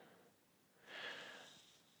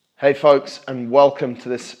Hey folks, and welcome to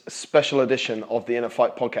this special edition of the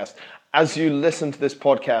InnerFight podcast. As you listen to this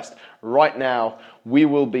podcast right now, we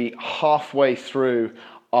will be halfway through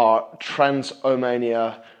our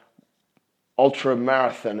Trans-Omania ultra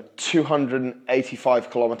marathon,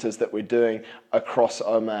 285 kilometers that we're doing across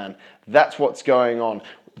Oman. That's what's going on.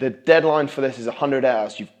 The deadline for this is 100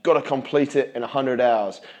 hours. You've got to complete it in 100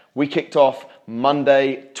 hours. We kicked off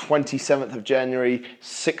Monday, 27th of January,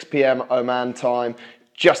 6 p.m. Oman time,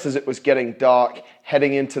 just as it was getting dark,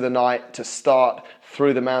 heading into the night to start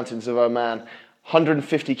through the mountains of Oman.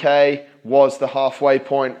 150k was the halfway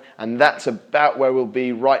point, and that's about where we'll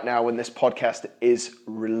be right now when this podcast is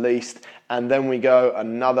released. And then we go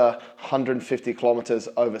another 150 kilometers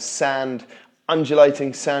over sand,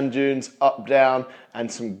 undulating sand dunes, up, down,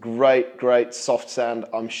 and some great soft sand,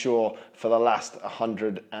 I'm sure, for the last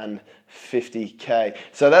 150k.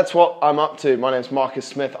 So that's what I'm up to. My name's Marcus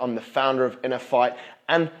Smith. I'm the founder of InnerFight.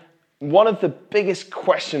 And one of the biggest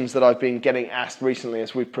questions that I've been getting asked recently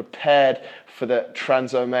as we've prepared for the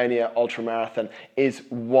Trans-Omania Ultramarathon is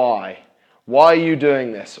why? Why are you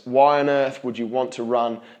doing this? Why on earth would you want to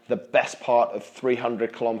run the best part of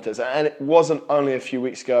 300 kilometers? And it wasn't only a few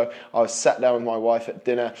weeks ago. I was sat down with my wife at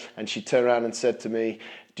dinner and she turned around and said to me,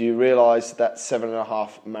 "Do you realize that's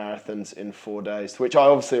 7.5 marathons in 4 days?" To which I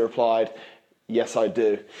obviously replied, "Yes, I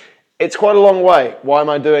do." It's quite a long way. Why am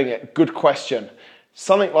I doing it? Good question.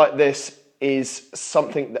 Something like this is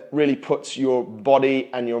something that really puts your body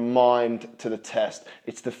and your mind to the test.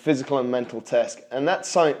 It's the physical and mental test. And that's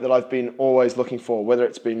something that I've been always looking for, whether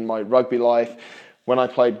it's been my rugby life, when I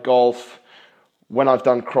played golf, when I've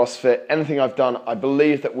done CrossFit, anything I've done. I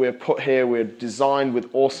believe that we're put here, we're designed with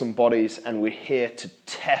awesome bodies, and we're here to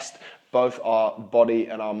test both our body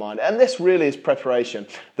and our mind. And this really is preparation.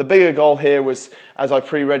 The bigger goal here was, as I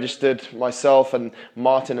pre-registered myself and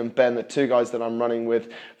Martin and Ben, the two guys that I'm running with,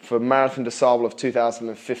 for Marathon des Sables of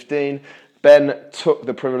 2015, Ben took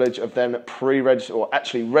the privilege of then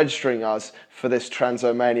registering us for this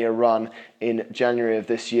Trans-Omania run in January of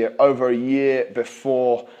this year, over a year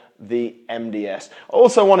before the MDS. I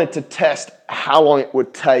also wanted to test how long it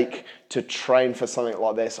would take to train for something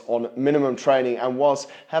like this on minimum training and was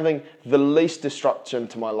having the least disruption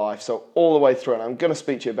to my life. So all the way through, and I'm going to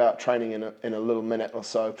speak to you about training in a little minute or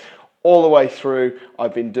so, all the way through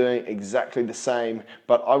I've been doing exactly the same,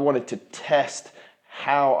 but I wanted to test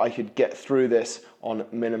how I could get through this on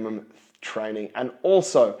minimum training and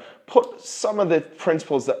also put some of the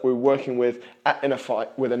principles that we're working with at InnerFight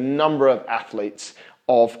with a number of athletes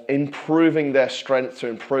of improving their strength to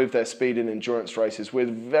improve their speed in endurance races. We're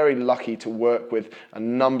very lucky to work with a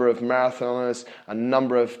number of marathoners, a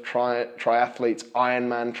number of triathletes,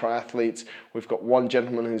 Ironman triathletes. We've got one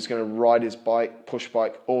gentleman who's going to ride his bike, push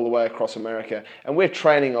bike, all the way across America. And we're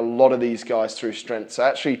training a lot of these guys through strength. So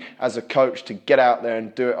actually, as a coach, to get out there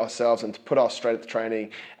and do it ourselves and to put our strength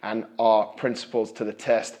training and our principles to the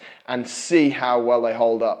test and see how well they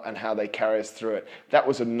hold up and how they carry us through it. That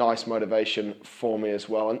was a nice motivation for me as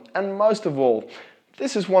well. And most of all,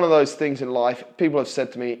 this is one of those things in life, people have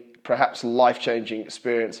said to me, perhaps life-changing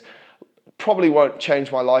experience. Probably won't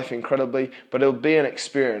change my life incredibly, but it'll be an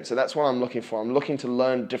experience, and that's what I'm looking for. I'm looking to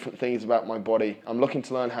learn different things about my body. I'm looking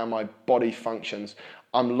to learn how my body functions.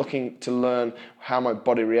 I'm looking to learn how my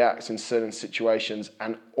body reacts in certain situations,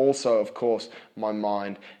 and also, of course, my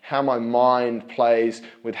mind. How my mind plays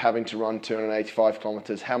with having to run 285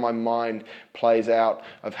 kilometers, how my mind plays out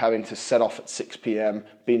of having to set off at 6 p.m.,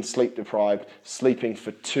 being sleep deprived, sleeping for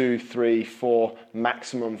 2, 3, 4,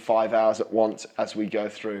 maximum 5 hours at once as we go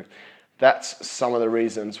through. That's some of the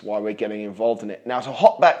reasons why we're getting involved in it. Now, to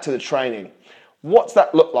hop back to the training, what's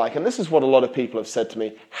that look like? And this is what a lot of people have said to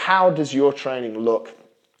me. How does your training look?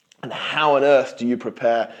 And how on earth do you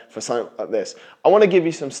prepare for something like this? I want to give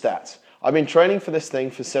you some stats. I've been training for this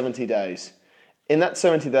thing for 70 days. In that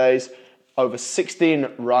 70 days, over 16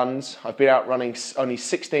 runs, I've been out running only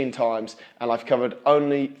 16 times, and I've covered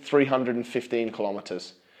only 315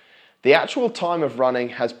 kilometers. The actual time of running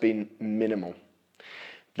has been minimal.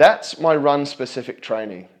 That's my run-specific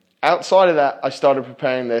training. Outside of that, I started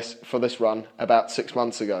preparing for this run about 6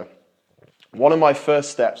 months ago. One of my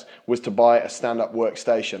first steps was to buy a stand-up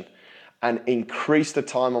workstation and increase the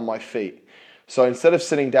time on my feet. So instead of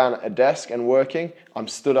sitting down at a desk and working, I'm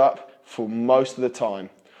stood up for most of the time.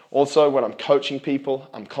 Also, when I'm coaching people,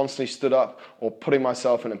 I'm constantly stood up or putting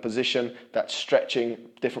myself in a position that's stretching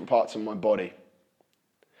different parts of my body.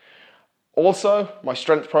 Also, my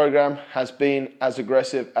strength program has been as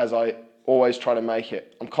aggressive as I always try to make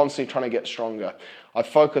it. I'm constantly trying to get stronger. I've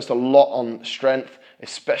focused a lot on strength,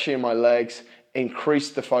 especially in my legs,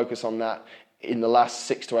 increased the focus on that, in the last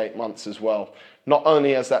 6 to 8 months as well. Not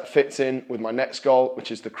only as that fits in with my next goal, which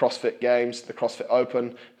is the CrossFit Games, the CrossFit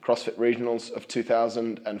Open, CrossFit Regionals of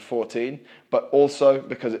 2014, but also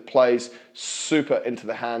because it plays super into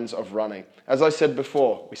the hands of running. As I said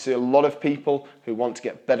before, we see a lot of people who want to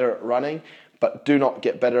get better at running, but do not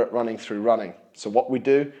get better at running through running. So what we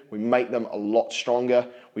do, we make them a lot stronger,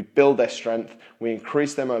 we build their strength, we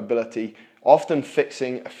increase their mobility, often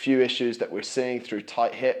fixing a few issues that we're seeing through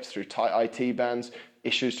tight hips, through tight IT bands,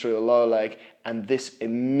 issues through the lower leg, and this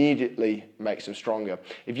immediately makes them stronger.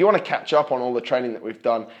 If you want to catch up on all the training that we've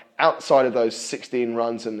done outside of those 16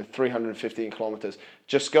 runs and the 315 kilometers,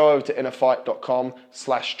 just go over to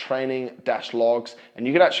innerfight.com/training-logs, and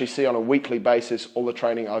you can actually see on a weekly basis all the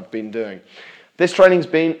training I've been doing. This training's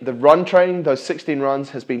been, the run training, those 16 runs,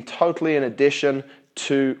 has been totally in addition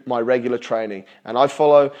to my regular training, and I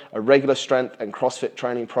follow a regular strength and CrossFit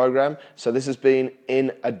training program, so this has been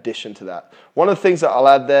in addition to that. One of the things that I'll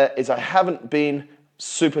add there is I haven't been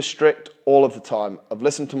super strict all of the time. I've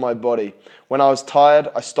listened to my body. When I was tired,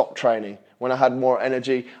 I stopped training. When I had more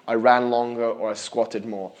energy, I ran longer or I squatted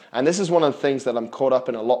more. And this is one of the things that I'm caught up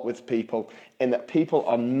in a lot with people, in that people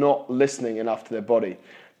are not listening enough to their body.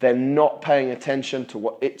 They're not paying attention to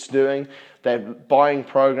what it's doing. They're buying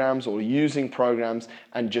programs or using programs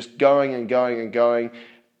and just going and going and going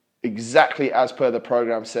exactly as per the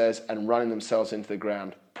program says and running themselves into the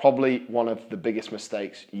ground. Probably one of the biggest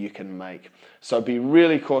mistakes you can make. So be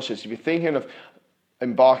really cautious. If you're thinking of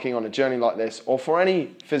embarking on a journey like this, or for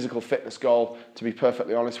any physical fitness goal, to be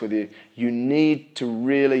perfectly honest with you, you need to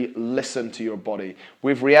really listen to your body.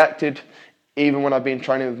 We've reacted. Even when I've been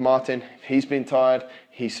training with Martin, he's been tired,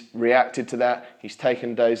 he's reacted to that, he's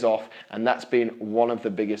taken days off, and that's been one of the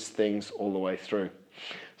biggest things all the way through.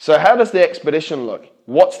 So how does the expedition look?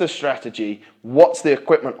 What's the strategy? What's the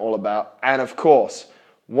equipment all about? And of course,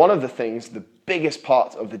 one of the things, the biggest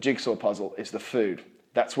part of the jigsaw puzzle is the food.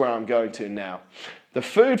 That's where I'm going to now. The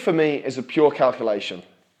food for me is a pure calculation.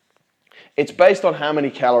 It's based on how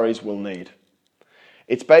many calories we'll need.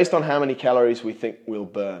 It's based on how many calories we think we'll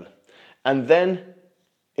burn. And then,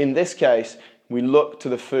 in this case, we look to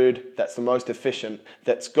the food that's the most efficient,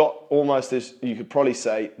 that's got almost, as you could probably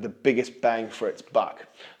say, the biggest bang for its buck.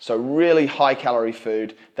 So really high calorie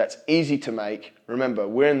food that's easy to make. Remember,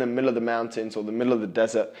 we're in the middle of the mountains or the middle of the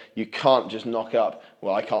desert. You can't just knock up,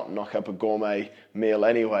 well, I can't knock up a gourmet meal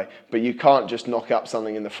anyway, but you can't just knock up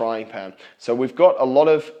something in the frying pan. So we've got a lot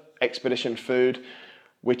of expedition food,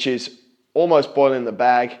 which is almost boil in the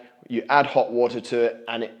bag. You add hot water to it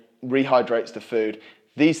and it rehydrates the food.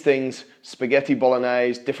 These things, spaghetti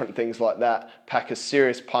bolognese, different things like that, pack a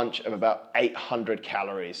serious punch of about 800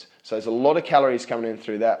 calories. So there's a lot of calories coming in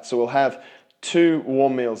through that. So we'll have 2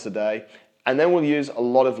 warm meals a day, and then we'll use a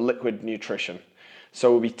lot of liquid nutrition.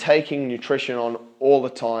 So we'll be taking nutrition on all the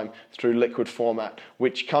time through liquid format,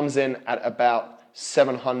 which comes in at about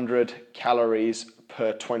 700 calories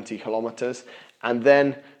per 20 kilometers. And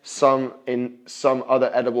then in some other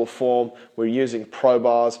edible form, we're using pro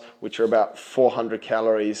bars, which are about 400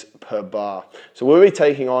 calories per bar. So we'll be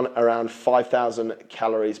taking on around 5,000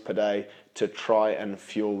 calories per day to try and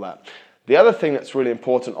fuel that. The other thing that's really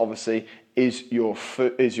important, obviously, is your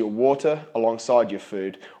water alongside your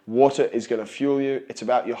food. Water is going to fuel you. It's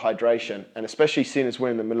about your hydration. And especially seeing as we're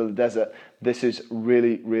in the middle of the desert, this is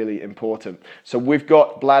really, really important. So we've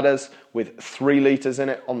got bladders with 3 liters in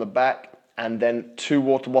it on the back, and then 2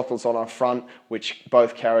 water bottles on our front, which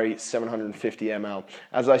both carry 750 ml.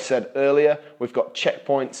 As I said earlier, we've got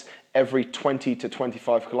checkpoints every 20 to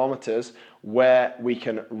 25 kilometers where we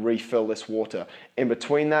can refill this water. In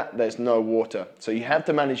between that, there's no water. So you have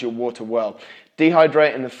to manage your water well.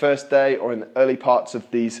 Dehydrate in the first day or in the early parts of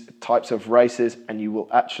these types of races, and you will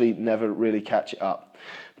actually never really catch it up.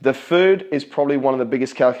 The food is probably one of the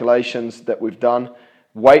biggest calculations that we've done,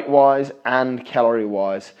 weight-wise and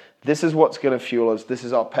calorie-wise. This is what's going to fuel us. This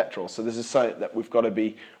is our petrol. So this is something that we've got to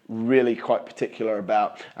be really quite particular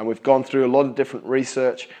about. And we've gone through a lot of different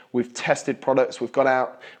research. We've tested products. We've gone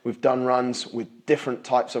out. We've done runs with different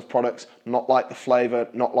types of products, not like the flavor,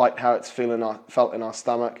 not like how it's felt in our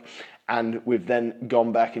stomach. And we've then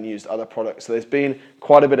gone back and used other products. So there's been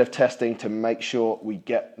quite a bit of testing to make sure we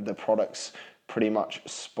get the products pretty much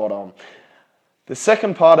spot on. The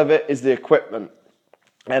second part of it is the equipment.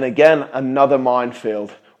 And again, another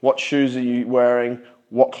minefield. What shoes are you wearing?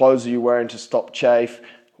 What clothes are you wearing to stop chafe?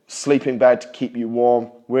 Sleeping bag to keep you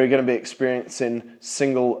warm. We're going to be experiencing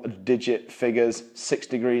single-digit figures, 6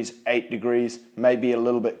 degrees, 8 degrees, maybe a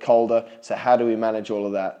little bit colder. So how do we manage all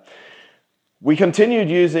of that? We continued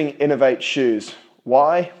using InnerFight shoes.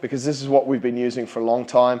 Why? Because this is what we've been using for a long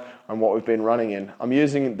time and what we've been running in. I'm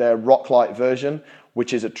using their Rocklight version,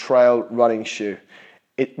 which is a trail running shoe.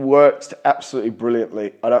 It works absolutely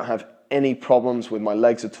brilliantly. I don't have any problems with my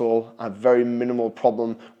legs at all. I have very minimal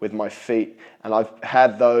problem with my feet, and I've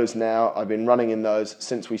had those now. I've been running in those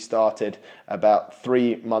since we started about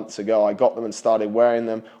 3 months ago. I got them and started wearing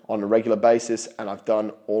them on a regular basis, and I've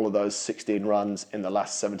done all of those 16 runs in the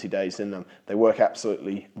last 70 days in them. They work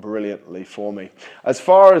absolutely brilliantly for me. As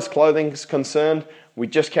far as clothing is concerned, we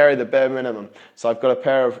just carry the bare minimum. So I've got a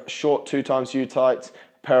pair of short 2XU tights,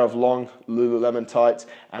 pair of long Lululemon tights,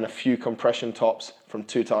 and a few compression tops from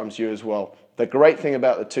 2XU as well. The great thing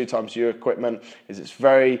about the 2XU equipment is it's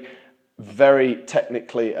very, very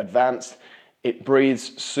technically advanced. It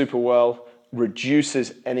breathes super well,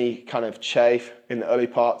 reduces any kind of chafe in the early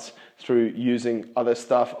parts through using other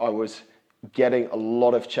stuff. I was getting a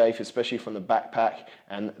lot of chafe, especially from the backpack,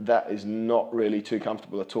 and that is not really too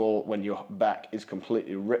comfortable at all when your back is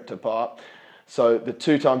completely ripped apart. So the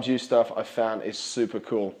 2XU stuff I found is super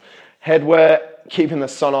cool. Headwear, keeping the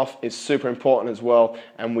sun off is super important as well,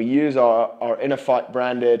 and we use our InnerFight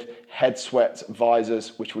branded head sweats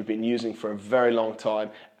visors, which we've been using for a very long time,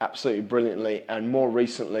 absolutely brilliantly, and more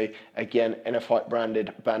recently, again, InnerFight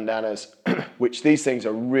branded bandanas, which these things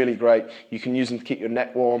are really great. You can use them to keep your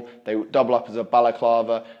neck warm. They double up as a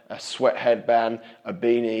balaclava, a sweat headband, a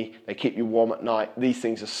beanie. They keep you warm at night. These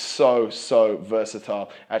things are so versatile.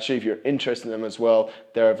 Actually, if you're interested in them as well,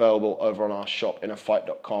 they're available over on our shop,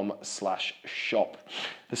 innerfight.com/shop.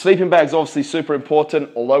 The sleeping bag is obviously super important.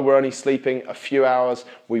 Although we're only sleeping a few hours,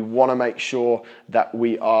 we want to make sure that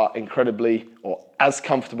we are incredibly or as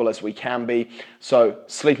comfortable as we can be. So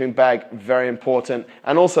sleeping bag, very important.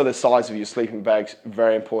 And also the size of your sleeping bag's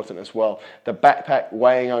very important as well. The backpack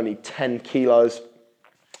weighing only 10 kilos.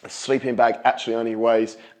 The sleeping bag actually only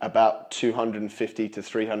weighs about 250 to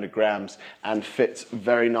 300 grams and fits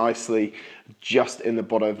very nicely just in the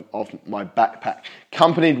bottom of my backpack.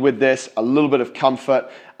 Accompanied with this, a little bit of comfort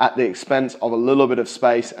at the expense of a little bit of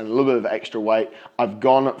space and a little bit of extra weight. I've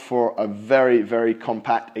gone for a very, very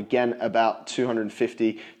compact, again, about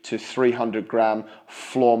 250 to 300 gram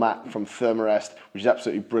floor mat from Thermarest, which is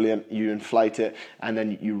absolutely brilliant. You inflate it and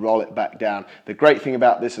then you roll it back down. The great thing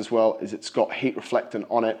about this as well is it's got heat reflectant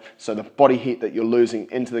on it, so the body heat that you're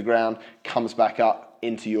losing into the ground comes back up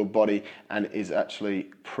into your body and is actually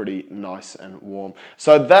pretty nice and warm.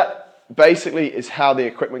 So that basically is how the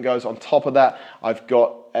equipment goes. On top of that, I've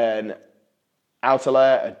got an outer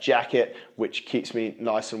layer, a jacket, which keeps me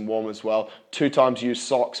nice and warm as well. 2XU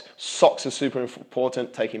socks. Socks are super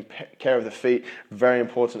important, taking care of the feet, very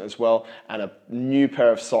important as well. And a new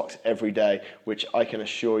pair of socks every day, which I can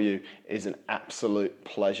assure you is an absolute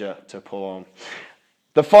pleasure to put on.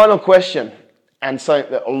 The final question, and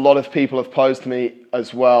something that a lot of people have posed to me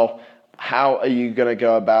as well: how are you going to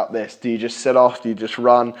go about this? Do you just set off? Do you just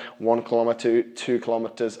run 1 kilometer, 2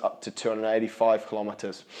 kilometers, up to 285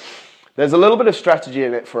 kilometers? There's a little bit of strategy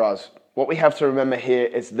in it for us. What we have to remember here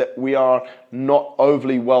is that we are not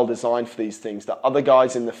overly well designed for these things. The other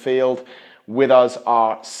guys in the field with us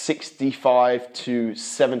are 65 to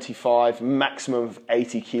 75, maximum of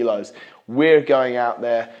 80 kilos. We're going out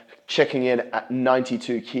there checking in at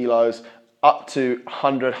 92 kilos, up to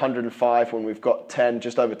 100, 105 when we've got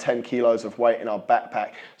just over 10 kilos of weight in our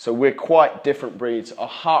backpack. So we're quite different breeds. Our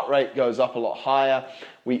heart rate goes up a lot higher.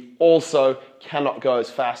 We also cannot go as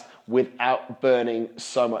fast without burning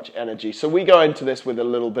so much energy. So we go into this with a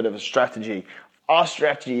little bit of a strategy. Our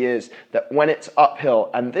strategy is that when it's uphill,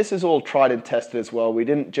 and this is all tried and tested as well, we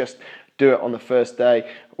didn't just do it on the first day,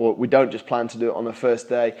 or we don't just plan to do it on the first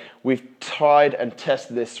day. We've tried and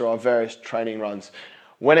tested this through our various training runs.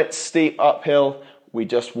 When it's steep uphill, we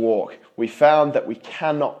just walk. We found that we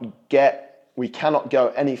cannot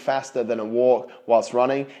go any faster than a walk whilst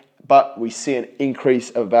running, but we see an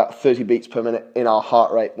increase of about 30 beats per minute in our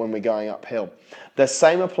heart rate when we're going uphill. The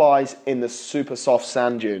same applies in the super soft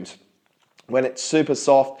sand dunes. When it's super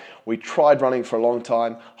soft, we tried running for a long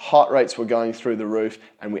time, heart rates were going through the roof,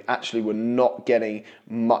 and we actually were not getting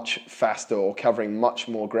much faster or covering much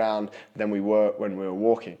more ground than we were when we were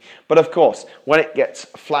walking. But of course, when it gets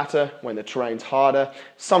flatter, when the terrain's harder,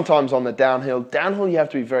 sometimes on the downhill you have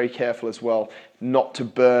to be very careful as well not to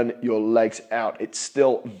burn your legs out. It's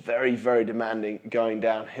still very, very demanding going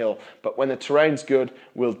downhill. But when the terrain's good,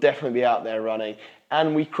 we'll definitely be out there running.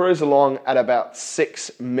 And we cruise along at about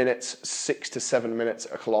 6 to 7 minutes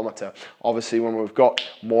a kilometer. Obviously, when we've got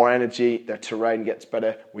more energy, the terrain gets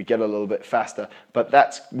better, we get a little bit faster.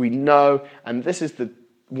 But we know, and this is the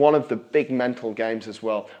one of the big mental games as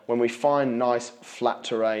well. When we find nice flat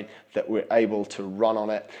terrain that we're able to run on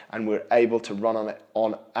it, and we're able to run on it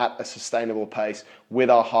at a sustainable pace with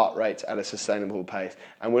our heart rates at a sustainable pace.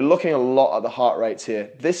 And we're looking a lot at the heart rates here.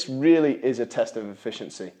 This really is a test of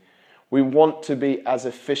efficiency. We want to be as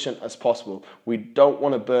efficient as possible. We don't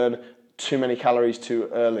want to burn too many calories too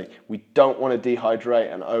early. We don't want to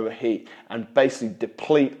dehydrate and overheat and basically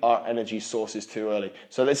deplete our energy sources too early.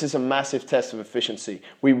 So this is a massive test of efficiency.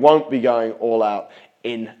 We won't be going all out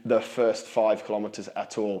in the first 5 kilometers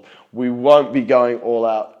at all. We won't be going all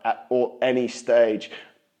out at any stage.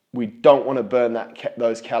 We don't want to burn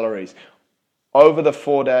those calories. Over the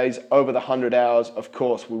 4 days, over the 100 hours, of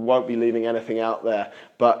course, we won't be leaving anything out there.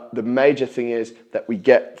 But the major thing is that we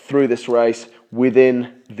get through this race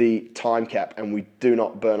within the time cap and we do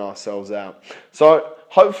not burn ourselves out. So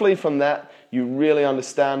hopefully from that, you really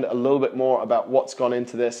understand a little bit more about what's gone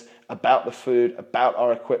into this, about the food, about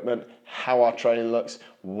our equipment, how our training looks,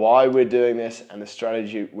 why we're doing this, and the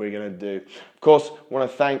strategy we're going to do. Of course, I want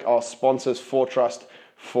to thank our sponsors, ForTrust,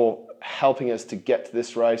 for helping us to get to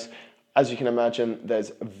this race. As you can imagine,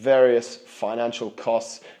 there's various financial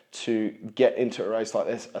costs to get into a race like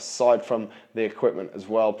this, aside from the equipment as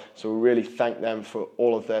well. So we really thank them for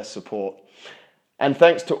all of their support. And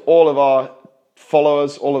thanks to all of our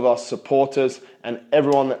followers, all of our supporters, and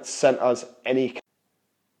everyone that sent us any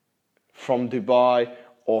from Dubai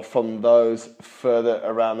or from those further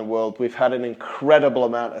around the world. We've had an incredible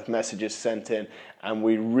amount of messages sent in, and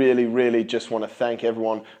we really, really just want to thank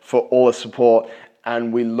everyone for all the support.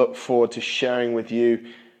 And we look forward to sharing with you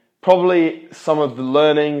probably some of the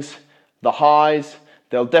learnings, the highs.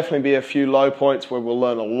 There'll definitely be a few low points where we'll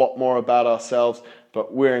learn a lot more about ourselves,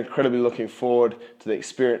 but we're incredibly looking forward to the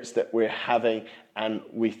experience that we're having, and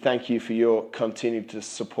we thank you for your continued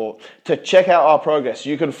support. To check out our progress,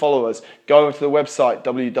 you can follow us. Go over to the website,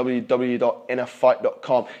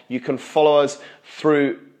 www.innerfight.com. You can follow us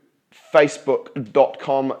through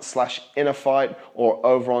facebook.com/InnerFight or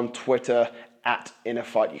over on Twitter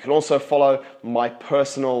 @InnerFight. You can also follow my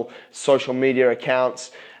personal social media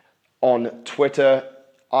accounts on Twitter,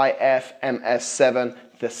 IFMS7,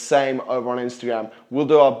 the same over on Instagram. We'll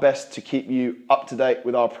do our best to keep you up to date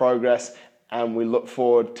with our progress, and we look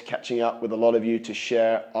forward to catching up with a lot of you to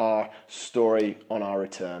share our story on our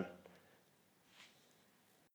return.